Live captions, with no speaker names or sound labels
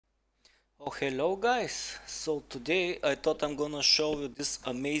Oh, hello guys! So today I thought I'm gonna show you this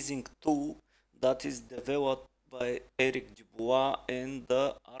amazing tool that is developed by Eric Dubois and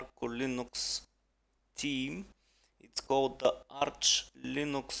the ArcoLinux team. It's called the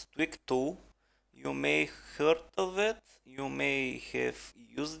ArchLinux Tweak Tool. You may heard of it, you may have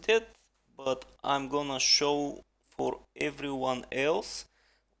used it, but I'm gonna show for everyone else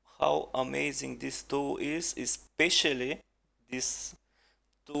how amazing this tool is, especially this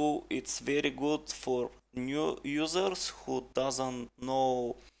tool. It's very good for new users who doesn't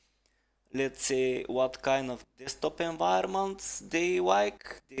know, let's say, what kind of desktop environments they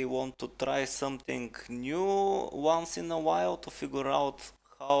like. They want to try something new once in a while to figure out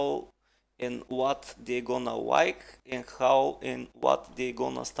how and what they're gonna like and how and what they're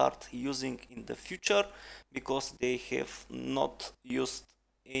gonna start using in the future, because they have not used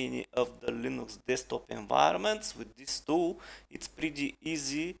any of the Linux desktop environments. With this tool, it's pretty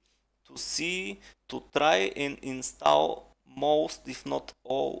easy to see, to try and install most, if not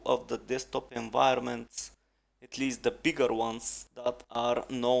all, of the desktop environments, at least the bigger ones that are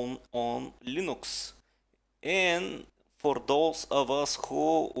known on Linux. And for those of us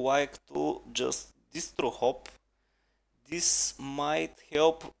who like to just distro hop, this might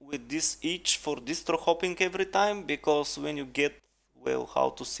help with this itch for distro hopping every time, because when you get, well, how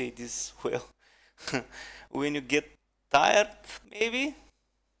to say this, well, when you get tired, maybe,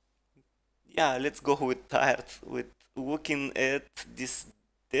 yeah, let's go with tired, with looking at this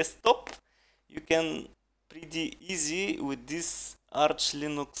desktop, you can pretty easy with this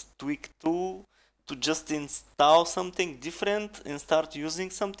ArchLinux Tweak Tool to just install something different and start using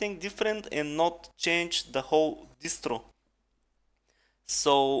something different and not change the whole distro.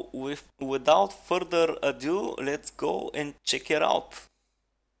 So without further ado, let's go and check it out.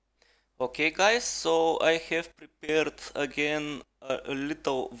 Okay guys, so I have prepared again a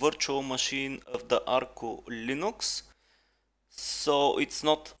little virtual machine of the ArcoLinux. So it's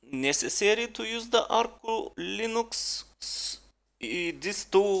not necessary to use the ArcoLinux. This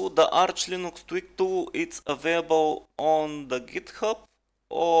tool, the ArchLinux Tweak Tool, it's available on the GitHub,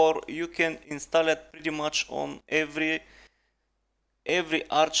 or you can install it pretty much on every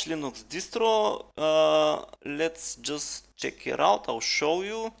ArchLinux distro. Let's just check it out. I'll show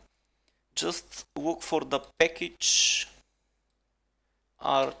you. Just look for the package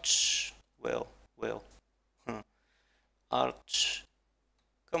Arch, Arch,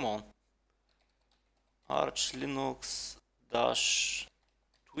 come on, ArchLinux dash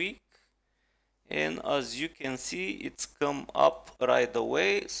tweak, and as you can see, it's come up right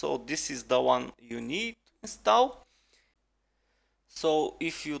away. So this is the one you need to install. So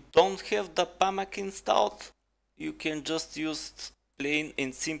if you don't have the PAMAC installed, you can just use plain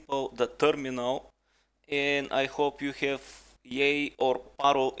and simple the terminal, and I hope you have Yay or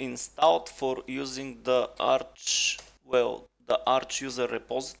Paro installed for using the Arch, well, the Arch user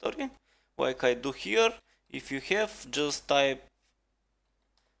repository, like I do here. If you have, just type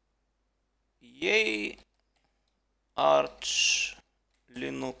Yay Arch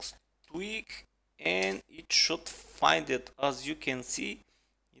Linux Tweak and it should find it. As you can see,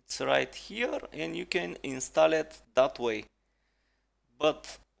 it's right here and you can install it that way.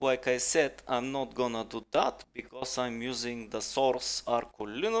 But like I said, I'm not gonna do that because I'm using the source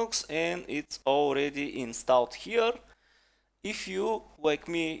ArcoLinux and it's already installed here. If you, like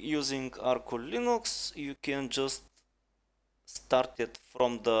me, using ArcoLinux, you can just start it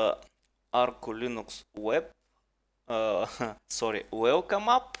from the ArcoLinux web, welcome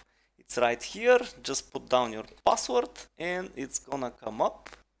app. It's right here. Just put down your password and it's gonna come up.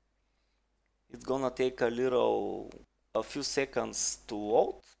 It's gonna take a few seconds to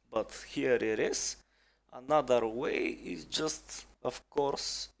load, but here it is. Another way is just, of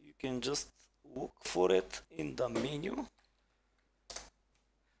course, you can just look for it in the menu.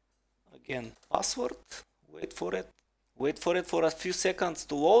 Again, password, wait for it for a few seconds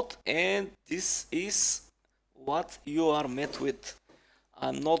to load, and this is what you are met with.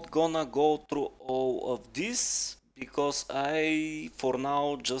 I'm not gonna go through all of this because I, for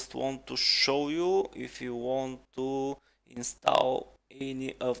now, just want to show you. If you want to install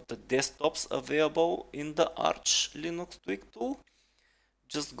any of the desktops available in the ArchLinux Tweak Tool,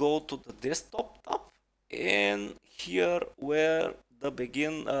 just go to the desktop tab, and here where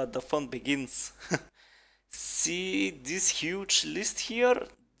the fun begins. See this huge list here?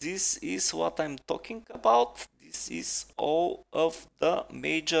 This is what I'm talking about. This is all of the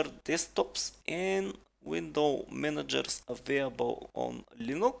major desktops and window managers available on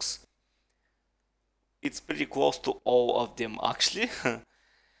Linux. It's pretty close to all of them actually.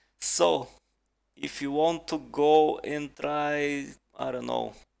 So if you want to go and try, I don't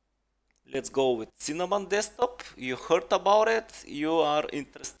know, Let's go with Cinnamon Desktop. You heard about it, you are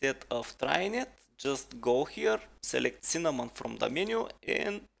interested of trying it. Just go here, select Cinnamon from the menu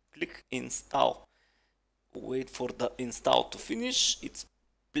and click install. Wait for the install to finish. It's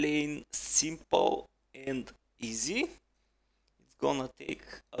plain simple and easy. It's gonna take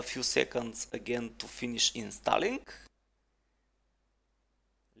a few seconds again to finish installing.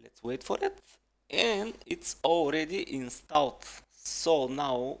 Let's wait for it. And it's already installed. So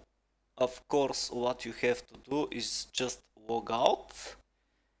now, of course, what you have to do is just log out.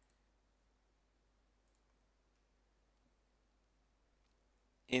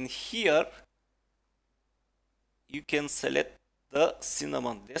 And here you can select the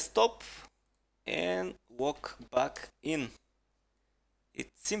Cinnamon Desktop and walk back in.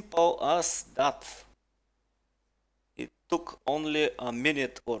 It's simple as that. It took only a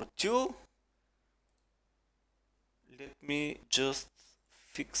minute or two. Let me just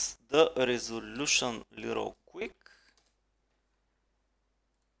fix the resolution little quick.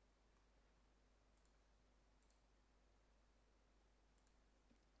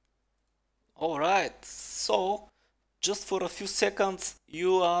 Alright, so just for a few seconds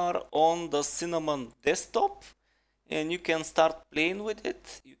you are on the Cinnamon Desktop and you can start playing with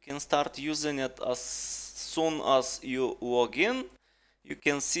it. You can start using it as soon as you log in. You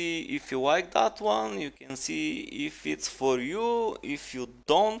can see if you like that one, you can see if it's for you, if you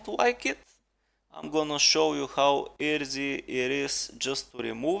don't like it. I'm gonna show you how easy it is just to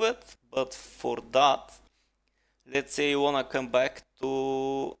remove it, but for that, let's say you wanna come back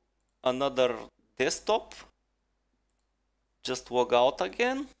to another desktop, just log out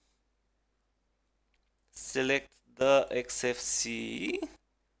again, select the XFCE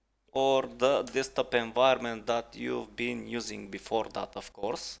or the desktop environment that you've been using before that, of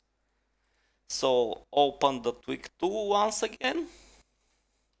course. So open the Tweak Tool once again,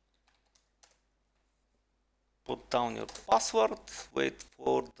 put down your password, wait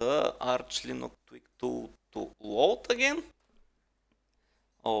for the ArchLinux Tweak Tool to load again.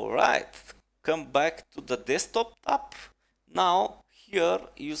 Alright, come back to the desktop tab. Now here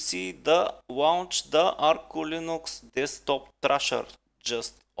you see the launch the ArcoLinux desktop trasher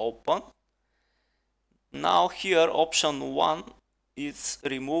just open. Now here option 1 is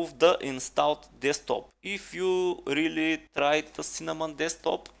remove the installed desktop. If you really tried the Cinnamon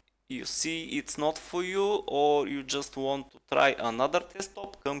Desktop, you see it's not for you, or you just want to try another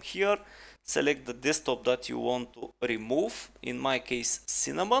desktop, come here, select the desktop that you want to remove, in my case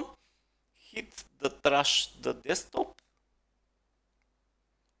Cinnamon, hit the trash the desktop.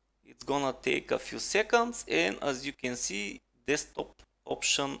 It's gonna take a few seconds, and as you can see, desktop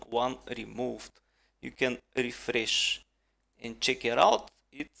option 1 removed. You can refresh and check it out.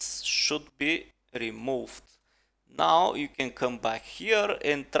 It should be removed. Now you can come back here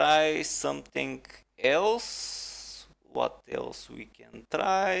and try something else. What else we can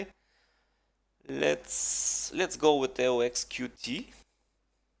try? Let's go with LXQT.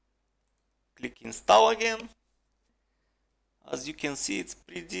 Click install again. As you can see, it's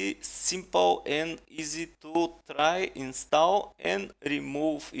pretty simple and easy to try, install and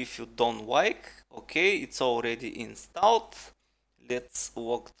remove if you don't like. Okay, it's already installed. Let's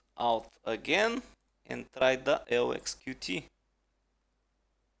log out again and try the LXQT.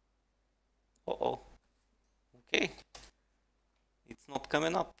 Okay, it's not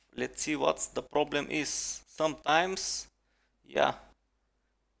coming up. Let's see what's the problem is. Sometimes, yeah,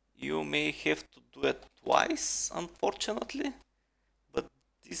 you may have to do it twice, unfortunately, but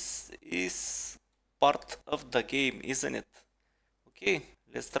this is part of the game, isn't it? Okay,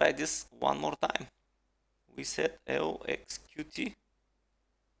 let's try this one more time. We said LXQT.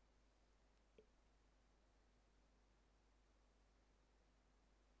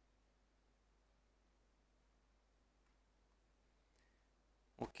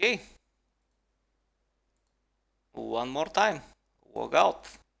 Okay, one more time, log out.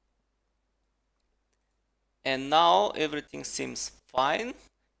 And now everything seems fine.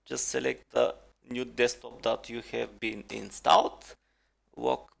 Just select the new desktop that you have been installed,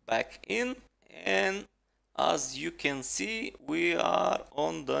 log back in, and as you can see, we are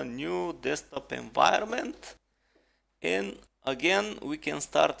on the new desktop environment, and again we can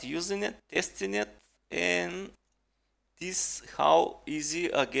start using it, testing it, and this how easy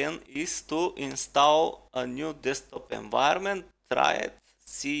again is to install a new desktop environment. Try it,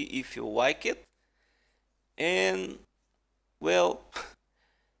 see if you like it, and well,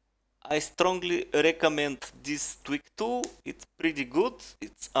 I strongly recommend this Tweak Tool. It's pretty good,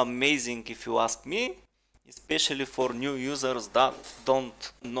 it's amazing if you ask me, especially for new users that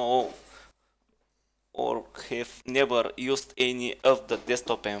don't know or have never used any of the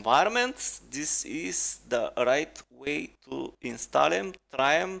desktop environments, this is the right way to install them,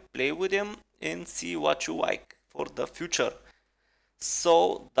 try them, play with them, and see what you like for the future.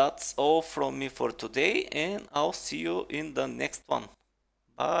 So that's all from me for today, and I'll see you in the next one.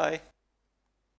 Bye.